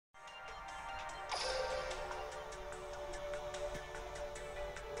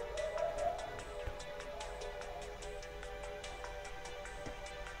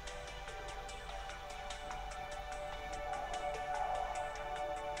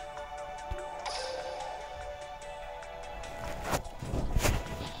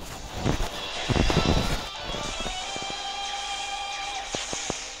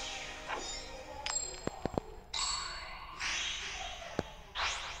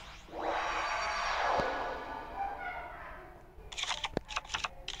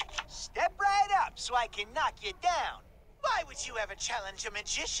I can knock you down. Why would you ever challenge a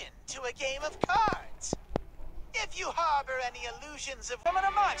magician to a game of cards? If you harbor any illusions of... Summon a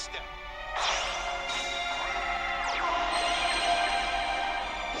monster.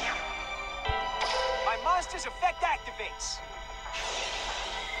 My monster's effect activates.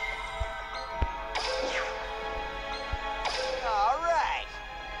 All right.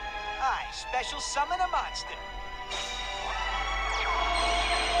 I special summon a monster.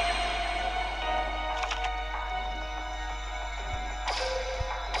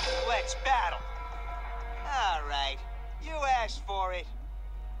 Let's battle. All right. You asked for it.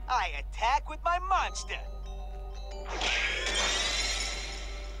 I attack with my monster.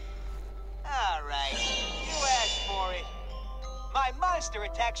 All right. You asked for it. My monster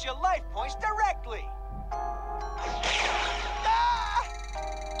attacks your life points directly. Ah!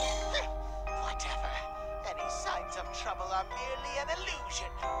 Whatever. Any signs of trouble are merely an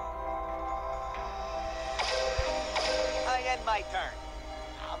illusion. I end my turn.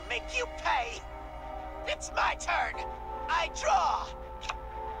 I'll make you pay. It's my turn. I draw.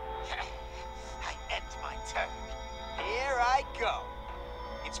 I end my turn. Here I go.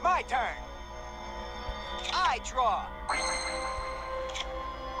 It's my turn. I draw.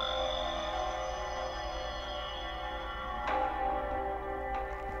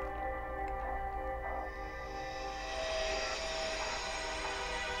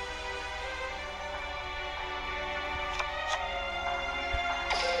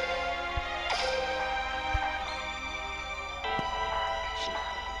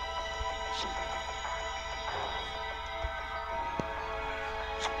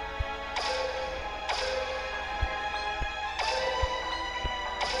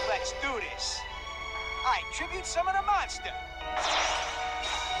 Let's do this. I tribute summon a monster.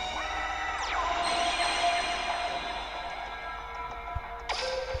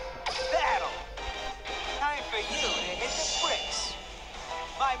 Battle. Time for you to hit the bricks.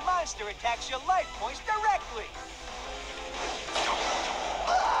 My monster attacks your life points directly.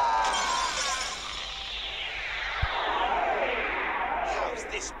 How's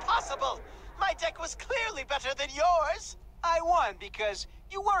this possible? My deck was clearly better than yours. I won because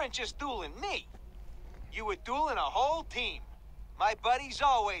you weren't just dueling me. You were dueling a whole team. My buddies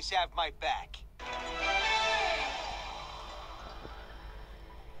always have my back.